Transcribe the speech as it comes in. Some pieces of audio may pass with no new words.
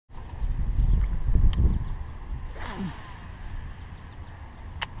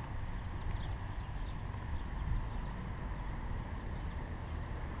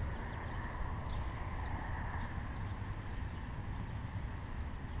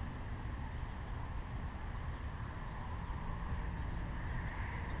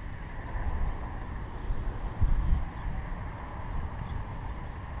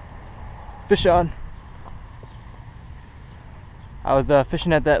Fish on. I was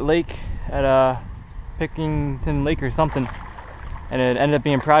fishing at that lake at Pickington Lake or something, and it ended up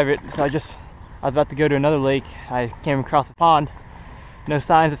being private, so I was about to go to another lake. I came across a pond, no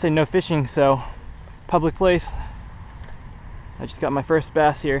signs that say no fishing, so public place. I just got my first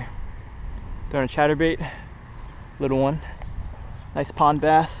bass here, throwing a chatterbait, little one, nice pond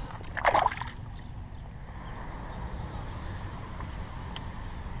bass.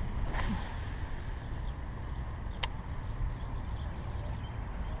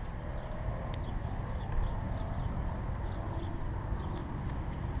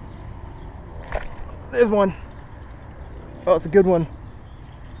 There's one. Oh, it's a good one.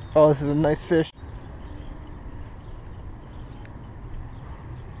 Oh, this is a nice fish.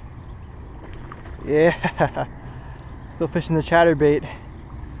 Yeah. Still fishing the chatterbait.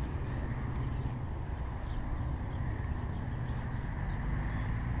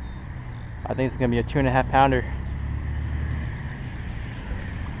 I think it's gonna be a 2.5 pounder.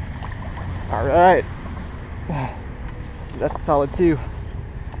 All right. That's a solid 2.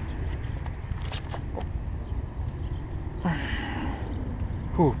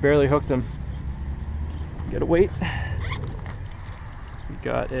 Ooh, barely hooked him. Gotta wait. We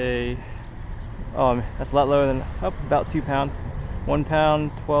got a, oh, that's a lot lower than, up about 2 pounds. 1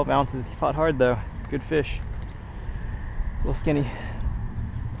 pound, 12 ounces. He fought hard though. Good fish. A little skinny.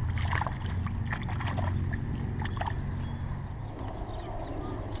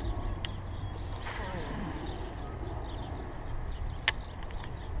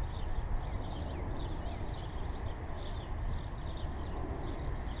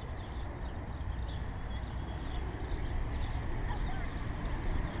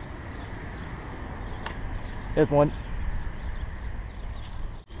 There's one.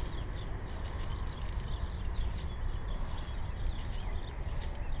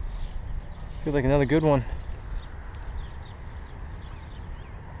 Feels like another good one.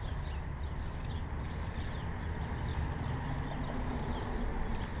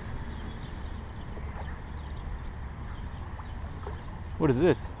 What is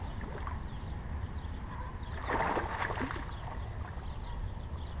this?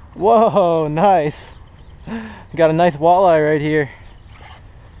 Whoa, nice. Got a nice walleye right here.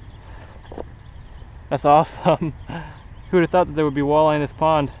 That's awesome. Who would have thought that there would be walleye in this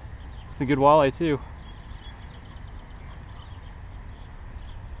pond? It's a good walleye too.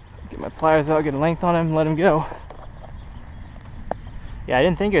 Get my pliers out, get a length on him, let him go. Yeah, I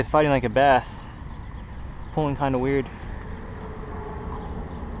didn't think it was fighting like a bass. Pulling kind of weird.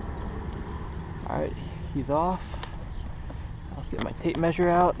 Alright, he's off. Let's get my tape measure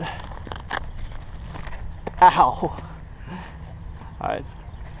out. Ow! Alright.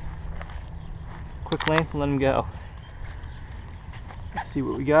 Quick length and let him go. Let's see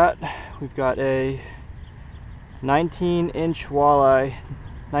what we got. We've got a 19-inch walleye,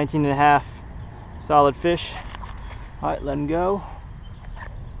 19.5 solid fish. Alright, let him go.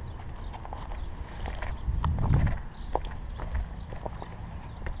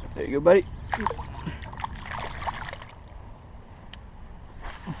 There you go, buddy.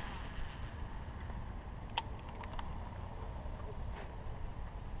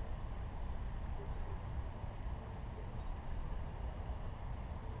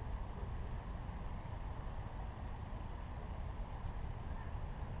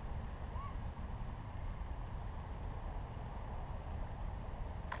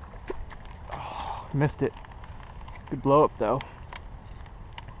 Missed it. Good blow up though.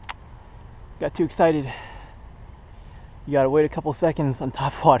 Got too excited. You gotta wait a couple seconds on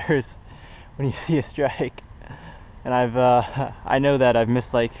top waters when you see a strike. And I know that I've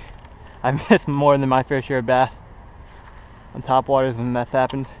missed more than my fair share of bass on top waters when that's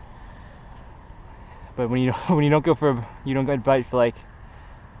happened. But when you don't go to bite for like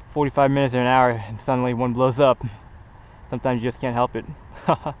 45 minutes or an hour and suddenly one blows up, sometimes you just can't help it.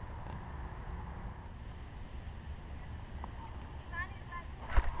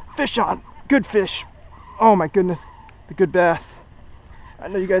 Fish on! Good fish! Oh my goodness, the good bass. I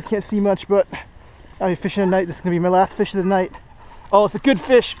know you guys can't see much, but I'll be fishing tonight. This is gonna be my last fish of the night. Oh, it's a good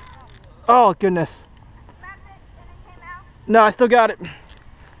fish! Oh goodness. No, I still got it.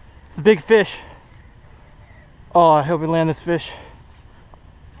 It's a big fish. Oh, I hope we land this fish.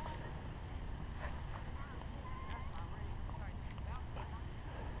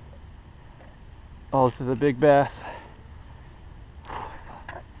 Oh, this is a big bass.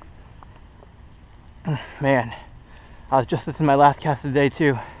 Man, this is my last cast of the day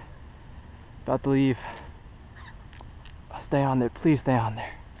too. About to leave. Stay on there, please stay on there.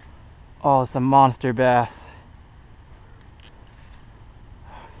 Oh, it's a monster bass.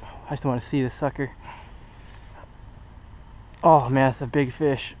 I just want to see this sucker. Oh man, that's a big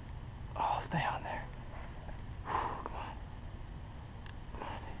fish. Oh, stay on there. Come on. Come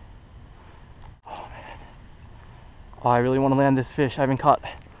on. Oh man. Oh, I really want to land this fish. I haven't caught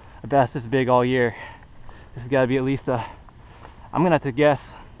a bass this big all year. This has got to be at least a, I'm gonna have to guess,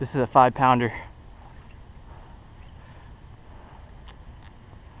 this is a 5-pounder.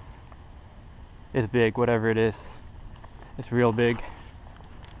 It's big, whatever it is. It's real big.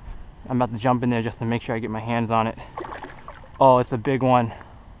 I'm about to jump in there just to make sure I get my hands on it. Oh, it's a big one.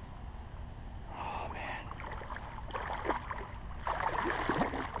 Oh man.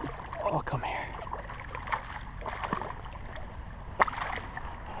 Oh, come here.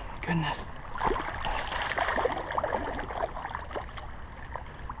 Oh, goodness.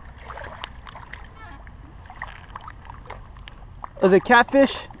 Is it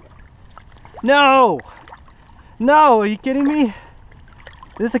catfish? No! No, are you kidding me?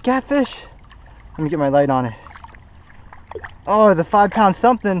 Is this a catfish? Let me get my light on it. Oh, the 5-pound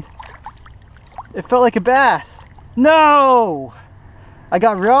something. It felt like a bass. No! I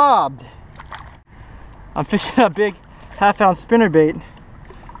got robbed. I'm fishing a big 1/2-ounce spinnerbait.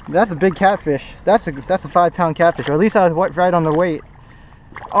 That's a big catfish. That's a 5-pound catfish, or at least I was right on the weight.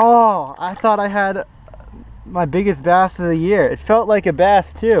 Oh, I thought I had my biggest bass of the year. It felt like a bass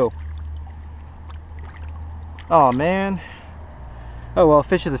too. Oh man. Oh well,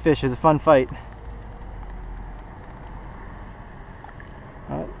 fish is a fish. It's a fun fight.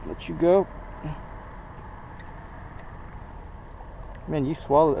 Alright, let you go. Man, you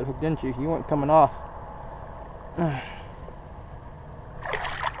swallowed that hook, didn't you? You weren't coming off.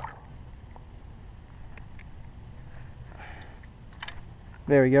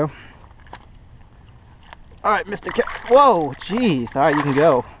 There we go. Alright, Mr. Cat. Whoa, jeez. Alright, you can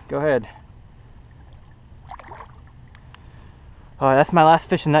go. Go ahead. Oh, that's my last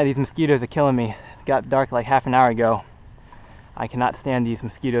fish tonight. These mosquitoes are killing me. It got dark like half an hour ago. I cannot stand these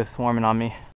mosquitoes swarming on me.